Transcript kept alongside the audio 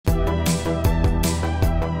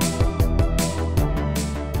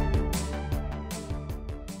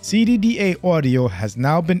CDDA audio has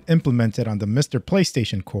now been implemented on the MiSTer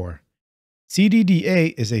PlayStation Core.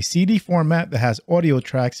 CDDA is a CD format that has audio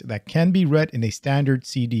tracks that can be read in a standard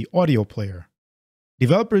CD audio player.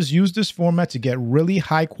 Developers use this format to get really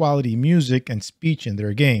high quality music and speech in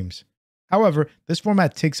their games. However, this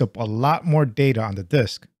format takes up a lot more data on the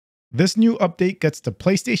disk. This new update gets the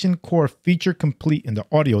PlayStation Core feature complete in the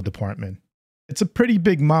audio department. It's a pretty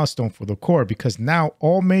big milestone for the Core because now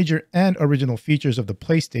all major and original features of the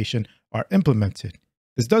PlayStation are implemented.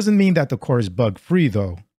 This doesn't mean that the Core is bug-free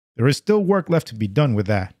though. There is still work left to be done with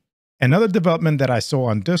that. Another development that I saw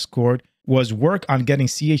on Discord was work on getting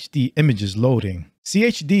CHD images loading.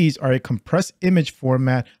 CHDs are a compressed image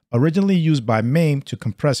format originally used by MAME to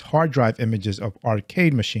compress hard drive images of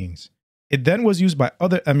arcade machines. It then was used by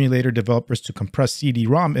other emulator developers to compress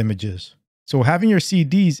CD-ROM images. So having your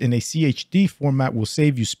CDs in a CHD format will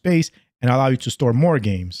save you space and allow you to store more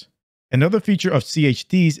games. Another feature of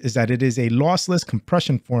CHDs is that it is a lossless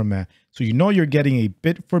compression format, so you know you're getting a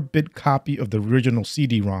bit-for-bit copy of the original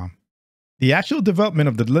CD-ROM. The actual development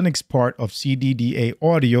of the Linux part of CDDA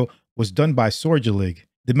audio was done by Sorgelig,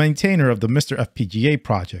 the maintainer of the MiSTer FPGA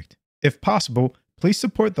project. If possible, please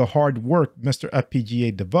support the hard work MiSTer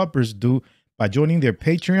FPGA developers do by joining their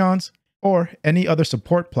Patreons or any other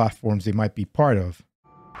support platforms they might be part of.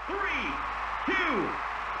 3, 2, 1, go!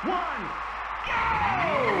 Wow,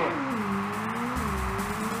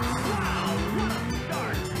 what a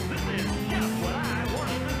start! This is just what I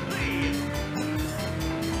wanted to see!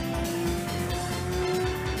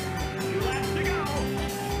 2 laps to go!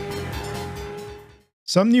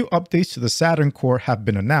 Some new updates to the Saturn Core have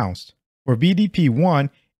been announced. For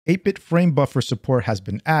VDP1, 8-bit frame buffer support has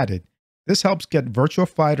been added. This helps get Virtua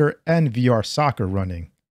Fighter and VR Soccer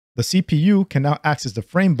running. The CPU can now access the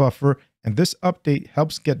frame buffer, and this update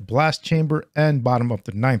helps get Blast Chamber and Bottom of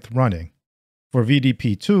the Ninth running. For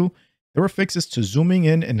VDP2, there were fixes to zooming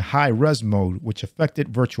in high-res mode, which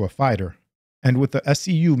affected Virtua Fighter. And with the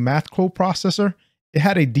SCU Math coprocessor, it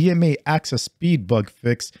had a DMA access speed bug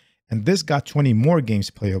fix, and this got 20 more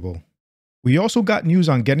games playable. We also got news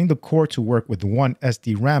on getting the Core to work with one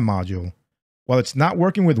SD-RAM module. While it's not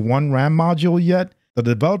working with one RAM module yet, the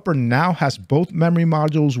developer now has both memory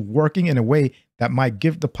modules working in a way that might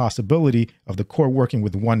give the possibility of the Core working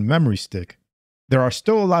with one memory stick. There are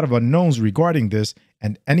still a lot of unknowns regarding this,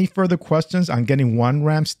 and any further questions on getting one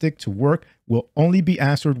RAM stick to work will only be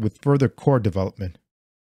answered with further Core development.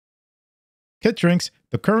 Kitrinks,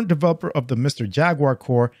 the current developer of the MiSTer Jaguar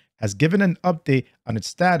Core, has given an update on its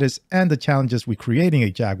status and the challenges with creating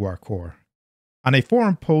a Jaguar Core. On a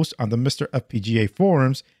forum post on the MiSTer FPGA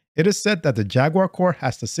forums, it is said that the Jaguar Core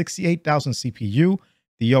has the 68,000 CPU,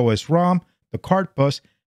 the OS-ROM, the card bus,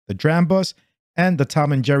 the DRAM bus, and the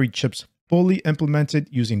Tom and Jerry chips fully implemented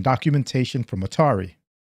using documentation from Atari.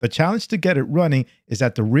 The challenge to get it running is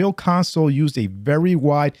that the real console used a very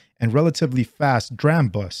wide and relatively fast DRAM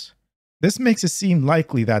bus. This makes it seem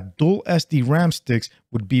likely that dual SD-RAM sticks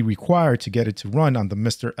would be required to get it to run on the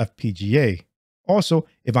MiSTer FPGA. Also,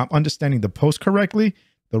 if I'm understanding the post correctly,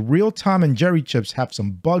 the real Tom and Jerry chips have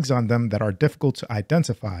some bugs on them that are difficult to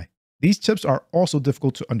identify. These chips are also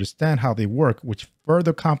difficult to understand how they work, which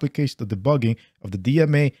further complicates the debugging of the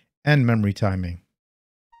DMA and memory timing.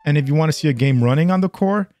 And if you want to see a game running on the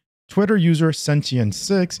Core, Twitter user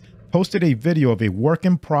Sentient6 posted a video of a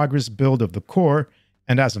work-in-progress build of the Core,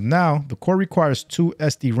 and as of now, the Core requires 2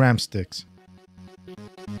 SD-RAM sticks.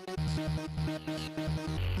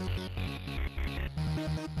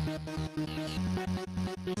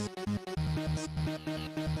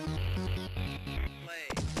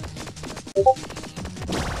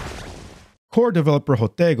 Core developer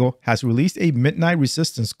Jotego has released a Midnight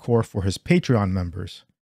Resistance Core for his Patreon members.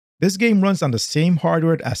 This game runs on the same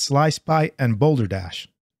hardware as Sly Spy and Boulder Dash.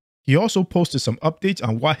 He also posted some updates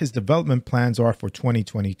on what his development plans are for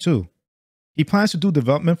 2022. He plans to do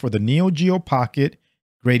development for the Neo Geo Pocket,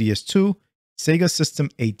 Gradius 2, Sega System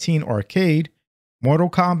 18 Arcade, Mortal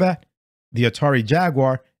Kombat, the Atari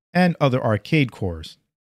Jaguar, and other arcade cores.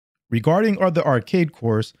 Regarding other arcade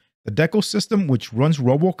cores, the Deco system, which runs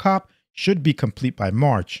RoboCop, should be complete by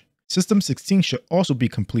March. System 16 should also be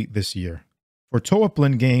complete this year. For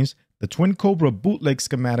Toaplin games, the Twin Cobra bootleg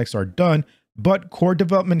schematics are done, but core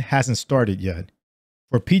development hasn't started yet.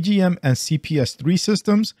 For PGM and CPS3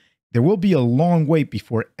 systems, there will be a long wait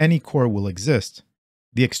before any core will exist.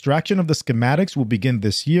 The extraction of the schematics will begin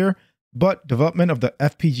this year, but development of the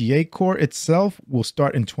FPGA core itself will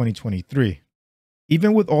start in 2023.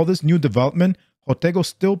 Even with all this new development, Jotego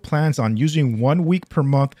still plans on using 1 week per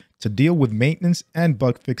month to deal with maintenance and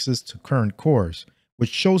bug fixes to current cores, which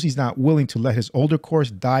shows he's not willing to let his older cores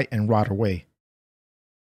die and rot away.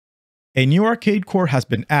 A new arcade core has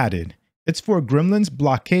been added. It's for Gremlin's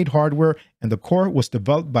Blockade hardware, and the core was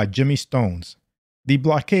developed by Jimmy Stones. The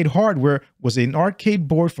Blockade hardware was an arcade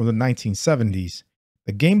board from the 1970s.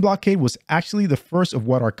 The game Blockade was actually the first of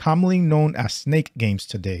what are commonly known as snake games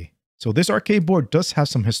today. So this arcade board does have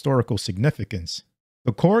some historical significance.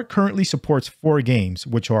 The core currently supports 4 games,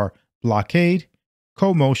 which are Blockade,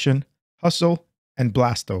 Co-Motion, Hustle, and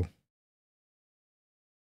Blasto.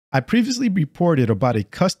 I previously reported about a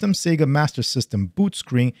custom Sega Master System boot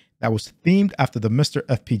screen that was themed after the MiSTer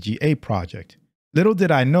FPGA project. Little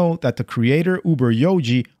did I know that the creator Uber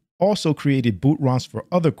Yoji also created boot ROMs for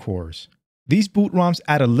other cores. These boot ROMs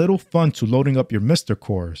add a little fun to loading up your MiSTer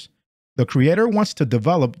cores. The creator wants to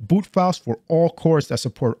develop boot files for all cores that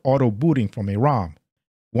support auto booting from a ROM.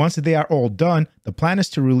 Once they are all done, the plan is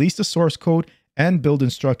to release the source code and build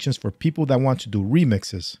instructions for people that want to do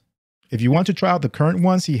remixes. If you want to try out the current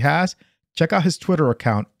ones he has, check out his Twitter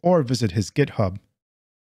account or visit his GitHub.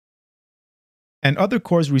 And other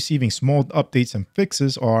cores receiving small updates and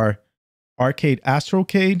fixes are Arcade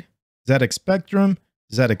Astrocade, ZX Spectrum,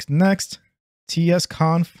 ZX Next,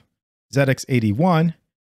 TS-Conf, ZX81,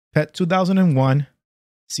 PET 2001,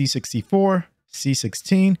 C64,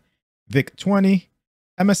 C16, VIC-20,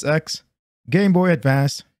 MSX, Game Boy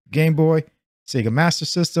Advance, Game Boy, Sega Master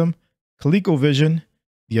System, ColecoVision,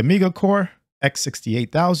 the Amiga Core,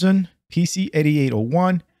 X68000,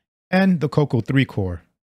 PC8801, and the Coco 3 Core.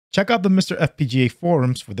 Check out the MiSTer FPGA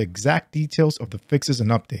forums for the exact details of the fixes and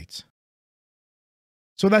updates.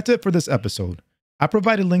 So that's it for this episode. I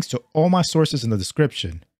provided links to all my sources in the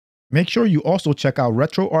description. Make sure you also check out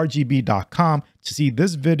RetroRGB.com to see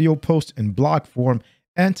this video post in blog form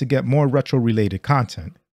and to get more retro-related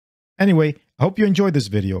content. Anyway, I hope you enjoyed this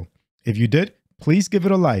video. If you did, please give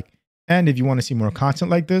it a like. And if you want to see more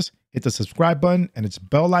content like this, hit the subscribe button and its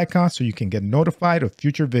bell icon so you can get notified of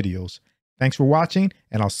future videos. Thanks for watching,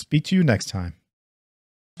 and I'll speak to you next time.